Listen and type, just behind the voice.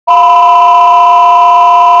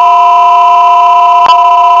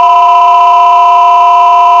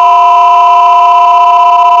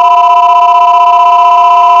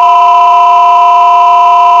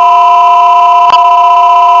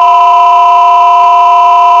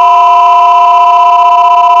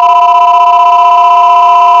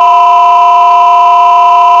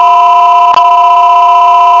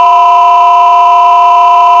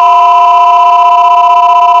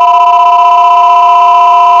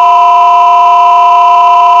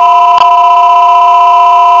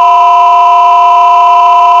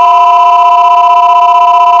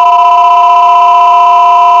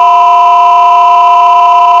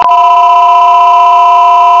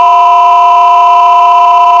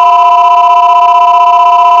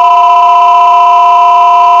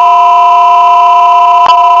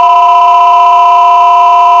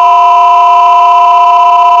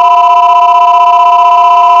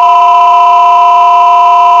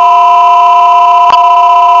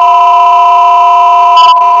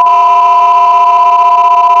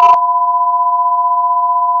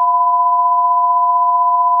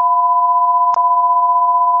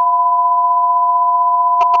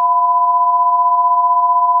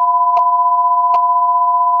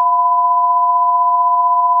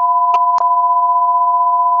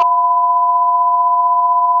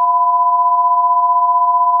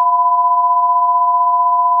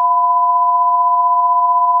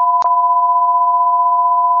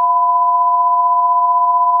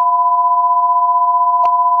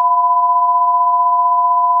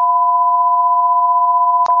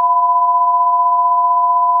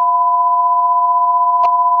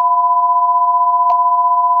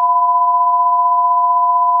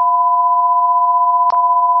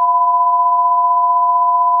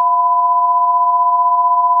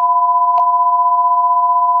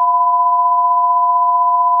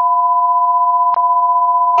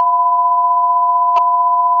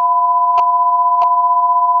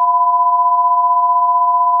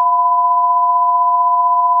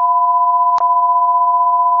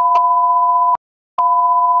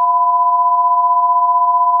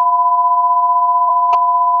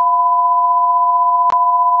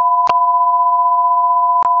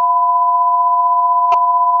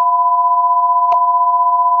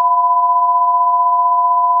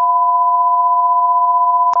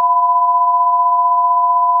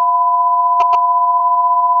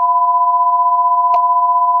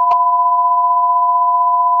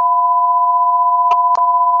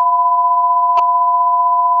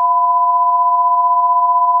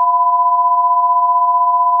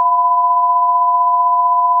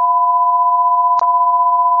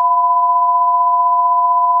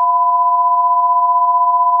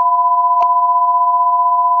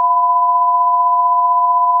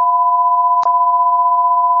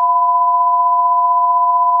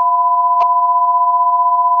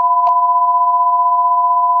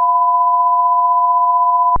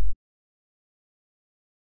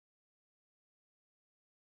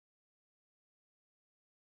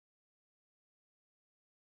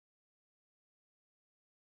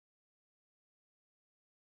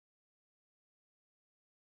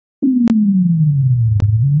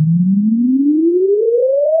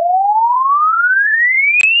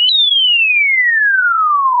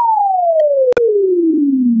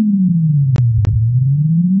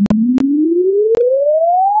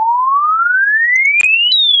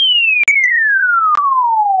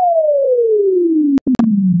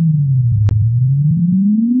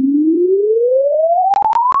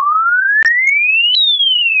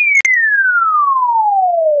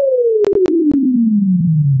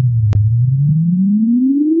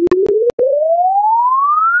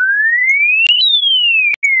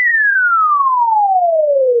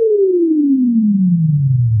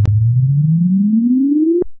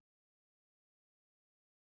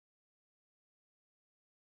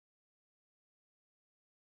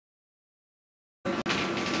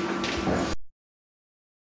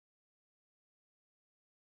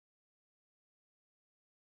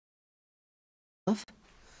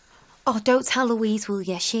Oh, don't tell Louise, will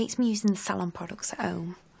you? She hates me using the salon products at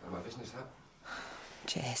home. My business, that.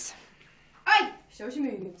 Cheers. Hey, show us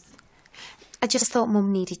your moves. I just thought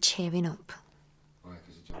Mum needed cheering up. Why,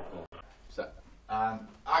 because it's your fault. Set. And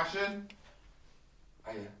action.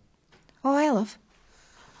 Hiya. Oh, I love.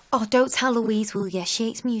 Oh, don't tell Louise, will you? She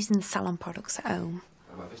hates me using the salon products at home.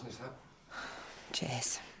 My business, that.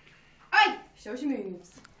 Cheers. Hey, show us your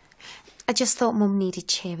moves. I just thought Mum needed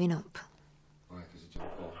cheering up. Why, because it's your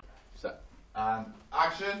fault. Set. And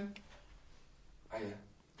action. Hiya.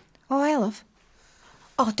 Oh, I love.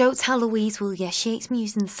 Oh, don't tell Louise, will you? She hates me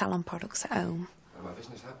using the salon products at home. My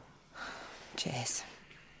business, that. Cheers.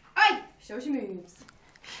 show us your moves.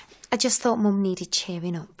 I just thought Mum needed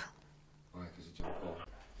cheering up. Right, because a jump ball.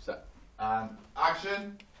 Set. And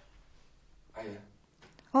action. Hiya.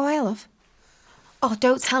 Oh, hi, love. Oh,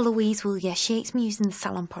 don't tell Louise, will you? She hates me using the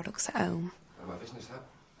salon products at home. My business, that.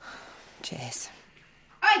 Cheers.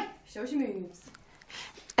 Oi, show us your moves.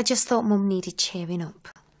 I just thought Mum needed cheering up.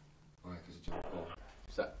 Right, because a jump ball.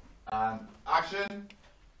 Set. And action.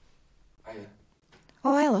 Hiya.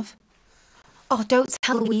 Oh, hi, love. Oh, don't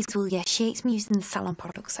tell Louise, will you? She hates me using the salon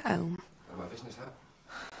products at home. My business, that.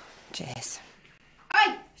 Cheers.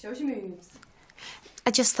 Oi, show us your moves.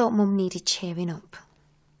 I just thought Mum needed cheering up.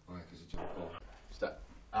 Right, because a jump ball. Set.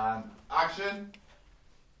 And action.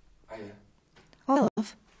 Hiya. Oh, hi,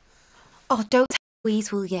 love. Oh, don't tell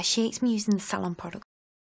Louise, will you? She hates me using the salon products.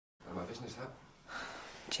 My business, that.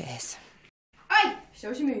 Cheers. Oi,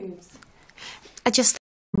 show us your moves. I just thought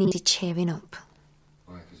Mum needed cheering up.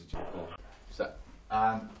 Right, because a jump ball. Set.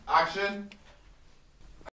 And action.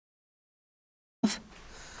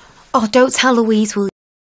 Oh, don't tell Louise, will you?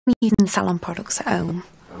 Me using the salon products at home.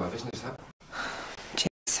 My business, that.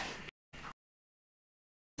 Cheers.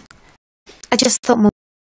 I just thought Mum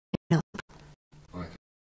needed cheering up. Right.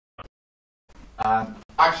 And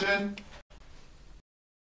action.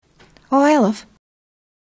 Oh, hi, love.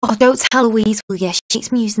 Oh, don't tell Louise, will you? She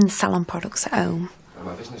hates me using the salon products at home.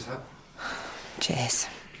 My business, that. Cheers.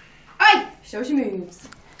 Oi, show us your moves.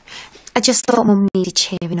 I just thought Mum needed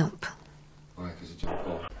cheering up. Right, because a jump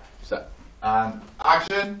ball. Set. And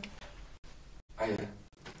action. Hiya.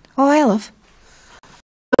 Oh, hi, love.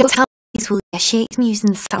 Don't tell Louise, will you? She hates me using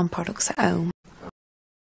the salon products at home.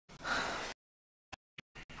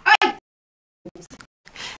 Oi,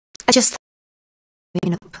 I just thought Mum needed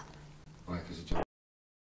cheering up. Right, because a jump.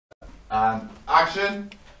 And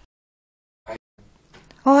action.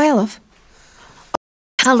 Oh, hi, love.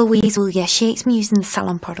 Tell Louise, will you? She hates me using the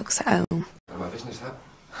salon products at home. My business, that.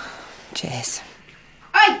 Cheers.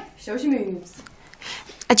 oi, show us your moves.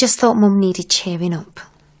 I just thought Mum needed cheering up.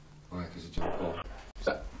 Right, because a jump ball.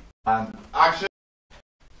 Set. And action.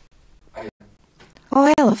 Hiya. Oh,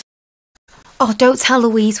 hi, love. Oh, don't tell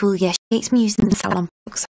Louise, will you? She hates me using the salon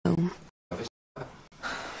products at home. My business, that.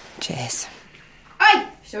 Cheers. Oi,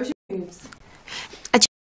 show us your moves. I just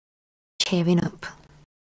cheering up.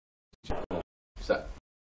 Jump ball. Set.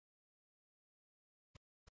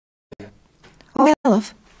 Oh, hi,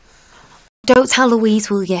 love. Don't tell Louise,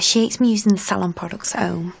 will you? She hates me using the salon products at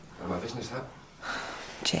home. My business, that.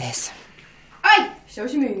 Cheers. Oi, show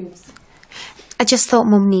us your moves. I just thought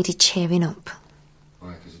Mum needed cheering up.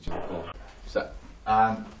 Right, because a jump ball. Set.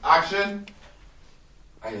 And action.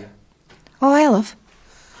 Hiya. Oh, hi, love.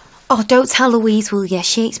 Oh, don't tell Louise, will you?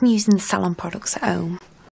 She hates me using the salon products at home.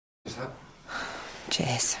 Is that?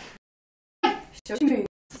 Cheers. Oi, show us your moves.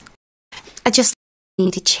 I just thought Mum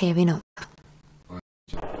needed cheering up. Right,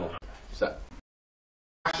 jump ball. Set.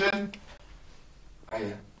 Action.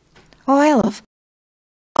 Hiya. Oh, hi, love.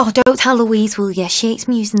 Oh, don't tell Louise, will you? She hates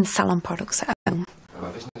me using the salon products at home. My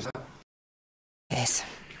business, that. Cheers.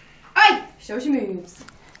 Oi, show us your moves.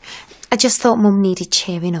 I just thought Mum needed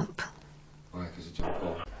cheering up. Right, because a jump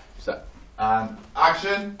ball. Set. And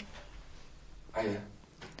action. Hiya.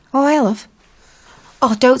 Oh, hi, love.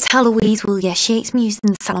 Oh, don't tell Louise, will you? She hates me using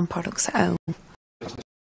the salon products at home.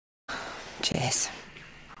 Cheers.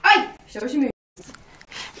 Oi, show us your moves.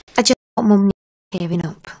 I just thought Mum needed cheering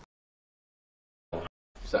up.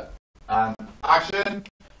 Set. And action.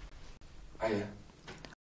 Hiya.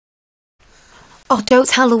 Oh, don't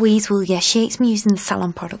tell Louise, will you? She hates me using the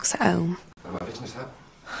salon products at home. My business, that.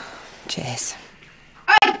 Cheers.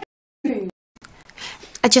 Oi, moves.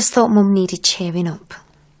 I just thought Mum needed cheering up.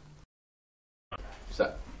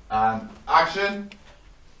 Set. And action.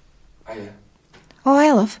 Hiya. Oh,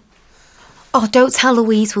 hi, love. Oh, don't tell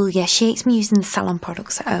Louise, will you? She hates me using the salon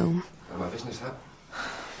products at home. My business, that.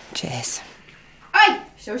 Cheers. Oi,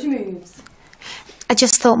 show us your moves. I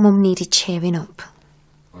just thought Mum needed cheering up.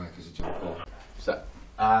 Right, because a jump ball. Set.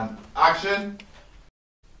 And action.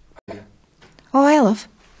 Hiya. Oh, hi, love.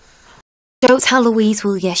 Don't tell Louise,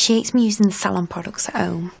 will you? She hates me using the salon products at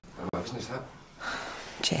home. My business, that.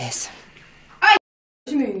 Cheers. Oi,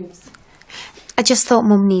 show us your moves. I just thought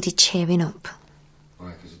Mum needed cheering up.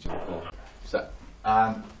 Right, because a jump ball. Set.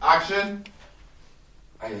 And action.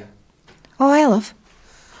 Hiya. Oh, hi, love.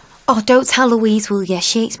 Oh, don't tell Louise, will you?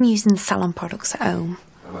 She hates me using the salon products at home.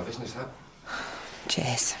 My business, that.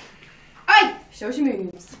 Cheers. Oi, show us your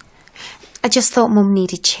moves. I just thought Mum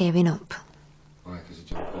needed cheering up. Right, because a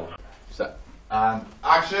jump ball. Set. And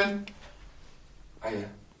action. Hiya.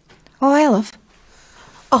 Oh, hi, love.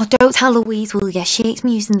 Oh, don't tell Louise, will you? She hates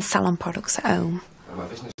me using the salon products at home. My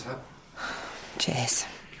business, that. Cheers.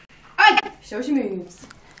 Oi, show us your moves.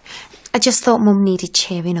 I just thought Mum needed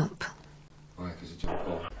cheering up. Right, because it's your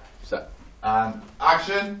call. Set. And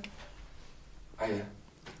action. Hiya.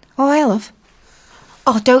 Oh, I love.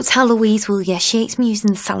 Oh, don't tell Louise, will you? She hates me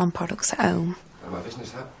using the salon products at home. My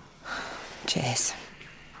business, huh? Cheers.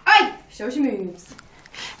 Aye, show us your moves.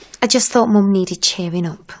 I just thought Mum needed cheering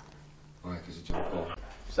up. Right, because it's your call.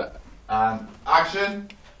 Set. And action.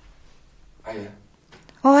 Hiya.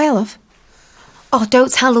 Oh, I love. Oh,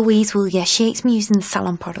 don't tell Louise, will you? She hates me using the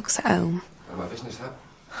salon products at home. My business, huh?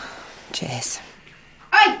 Cheers.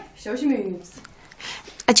 Aye, show us your moves.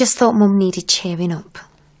 I just thought Mum needed cheering up.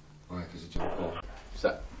 Right, because it's your call.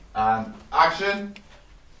 Set. And action.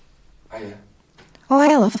 Hiya. Oh,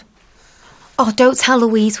 I love. Oh, don't tell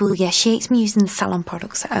Louise, will you? She hates me using the salon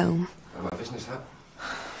products at home. My business, huh?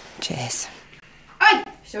 Cheers. Aye,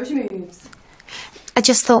 show us your moves. I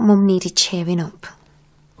just thought Mum needed cheering up.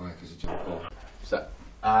 Right, because it's your call. Set.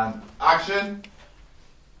 And action.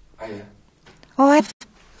 Hiya. Oh, I love.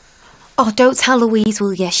 Oh, don't tell Louise,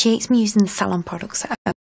 will you? She hates me using the salon products at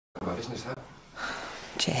home. My business, huh?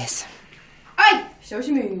 Cheers. Aye, show us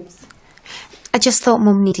your moves. I just thought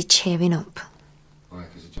Mum needed cheering up. Right,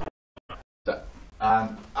 because it's your call. Set.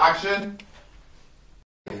 And action.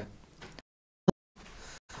 Hiya.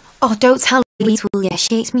 Oh, don't tell Louise, will you?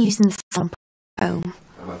 She hates me using the salon products at home.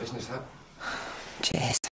 My business, huh?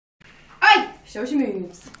 Cheers. Aye, show us your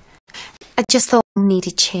moves. I just thought Mum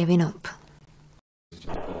needed cheering up. It's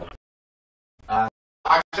your call. And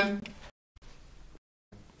action.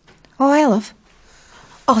 Oh, I love.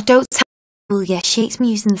 Oh, don't tell Louise, will you? She hates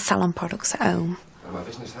me using the salon products at home. My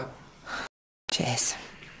business, huh? Cheers.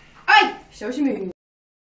 Aye, show us your moves.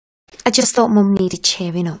 I just thought Mum needed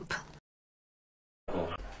cheering up.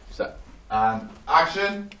 Call. Set. And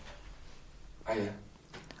action. Hiya.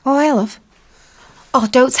 Oh, I love. Oh,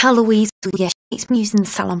 don't tell Louise, will you? She hates me using the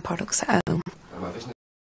salon products at home. My business.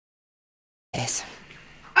 Cheers.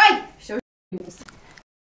 Aye, show us your moves.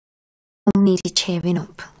 Mum needed cheering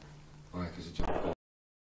up. Right, because it's your call.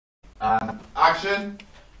 And action.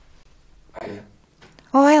 Hiya.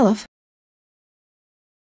 Oh, I love.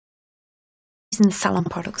 Using the salon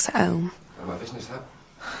products at home. My business, huh?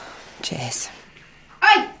 Cheers.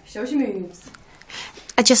 Aye, show us your moves.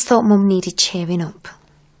 I just thought Mum needed cheering up.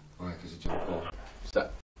 Right, because it's your call.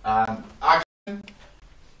 Set. And action.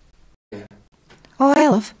 Hiya. Oh, I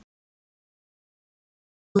love.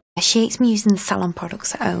 She hates me using the salon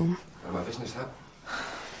products at home. My business, huh?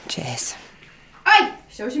 Cheers. Aye,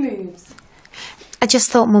 show us your moves. I just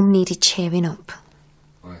thought Mum needed cheering up.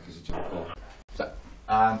 Right, because it's your call. Set.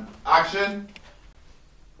 And action.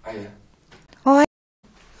 Hiya. Oh,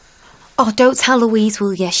 oh, don't tell Louise,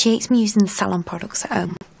 will you? She hates me using the salon products at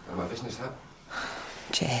home. My business, huh?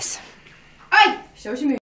 Cheers. Aye, show us your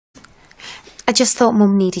moves. I just thought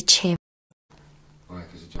Mum needed cheering. Right,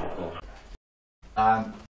 because it's your call.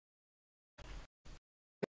 And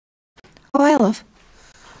Oh, I love.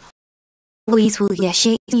 Louise, will you?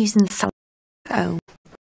 She hates me using the salon products at home.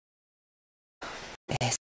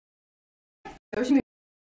 Cheers. Show us your moves.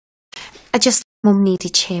 I just thought Mum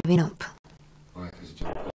needed cheering up. right, because it's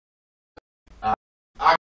your call. And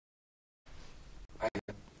action.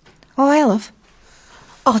 Hiya. Oh, I love.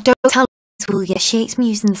 Oh, don't tell Louise, will you? She hates me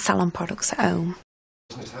using the salon products at home.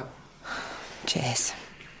 Business, huh? Cheers.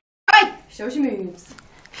 Aye, show us your moves.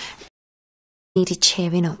 Needed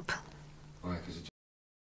cheering up. Right, because it's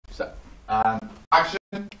your set. And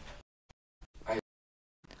action.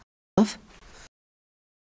 Love.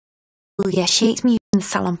 Will you? She hates me using the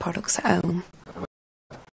salon products at home.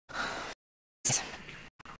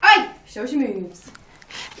 Aye, show us your moves.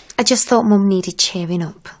 I just thought Mum needed cheering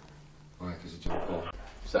up. Right, because it's your call.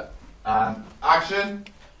 Set. And action.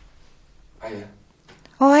 Hiya.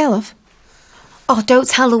 Oh, I love. Oh, don't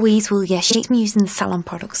tell Louise, will you? She hates me using the salon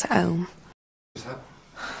products at home. Business,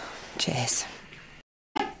 huh? Cheers.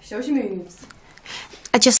 Show us your moves.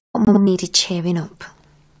 I just thought Mum needed cheering up.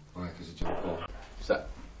 Right, because it's your call. Set.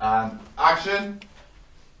 And action.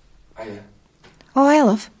 Hiya. Oh, I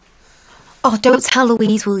love. Oh, don't tell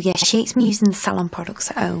Louise, will you? She hates me using the salon products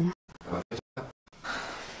at home. My business, huh?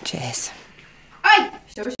 Cheers. Aye,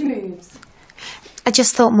 show us your moves. I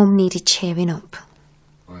just thought Mum needed cheering up.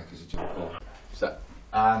 Right, because it's your call. Set.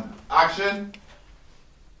 And action.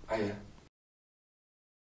 Hiya.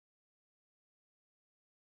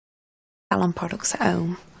 Salon products at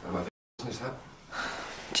home. My business, huh?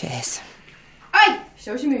 Cheers. Aye,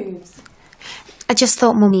 show us your moves. I just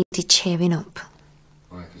thought Mum needed cheering up.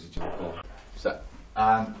 Right, because it's your call. Set.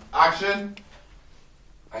 And action.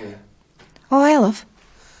 Hiya. Oh, I love.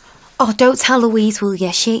 Oh, don't tell Louise, will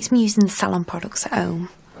you? She hates me using the salon products at home.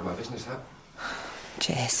 My business, huh?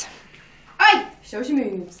 Cheers. Aye, show us your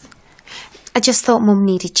moves. I just thought Mum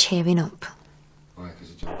needed cheering up. Oh, yeah, 'cause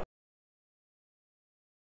you're joking.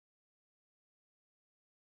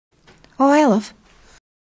 Oh, I love.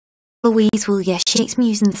 Louise will, yeah, she makes me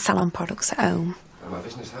using the salon products at home. My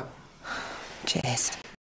business hat. Cheers.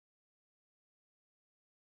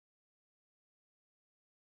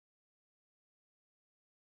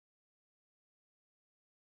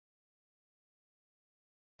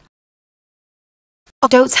 Oh,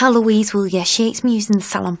 don't tell Louise, will ya? She hates me using the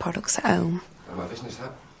salon products at home. My business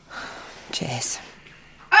hat. Cheers.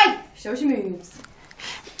 Oi! Show us your moves.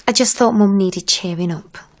 I just thought Mum needed cheering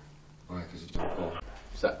up. Oh, yeah, 'cause you're joking.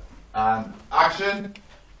 Set. And action.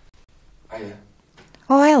 Oh, yeah.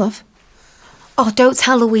 Oh, I love. Oh, don't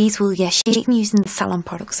tell Louise, will ya? She hates me using the salon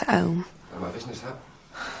products at home. My business hat.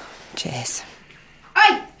 Cheers.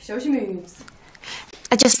 Oi! Show us your moves.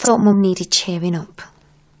 I just thought Mum needed cheering up.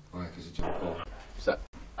 Oh, yeah, 'cause you're joking. Set.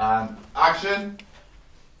 And action.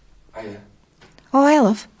 Oh, yeah. Oh, I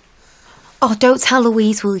love. Oh, don't tell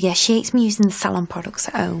Louise, will ya? She hates me using the salon products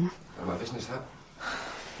at home. My business hat.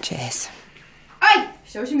 Cheers. Oi!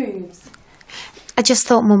 Show us your moves. I just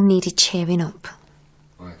thought Mum needed cheering up.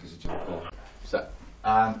 Oh, yeah, 'cause you're joking. Set.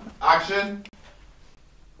 And action.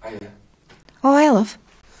 Oh, yeah. Oh, I love.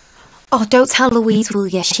 Oh, don't tell Louise, will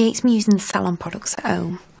ya? She hates me using the salon products at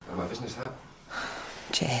home. My business hat.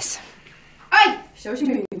 Cheers. Oi! Show us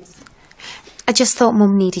your moves. I just thought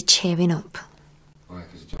Mum needed cheering up. Oh, yeah,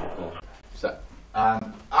 'cause you're joking. Set.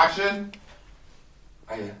 And action.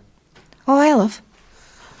 Oh, yeah. Oh, I love.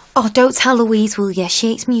 Oh, don't tell Louise, will ya? She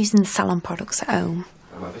hates me using the salon products at home.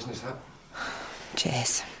 My business hat.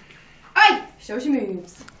 Cheers. Oi! Show us your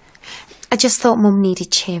moves. I just thought Mum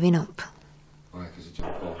needed cheering up. Oh, yeah, 'cause you're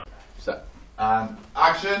joking. Set. And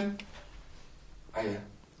action. Oh, yeah.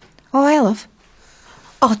 Oh, I love.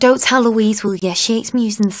 Oh, don't tell Louise, will ya? She hates me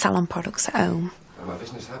using the salon products at home. My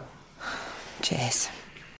business hat. Cheers.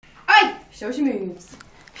 Oi! Show us your moves.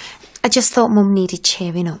 I just thought Mum needed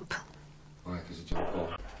cheering up. Oh, yeah, 'cause you're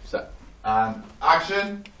joking. Set. And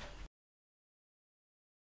action.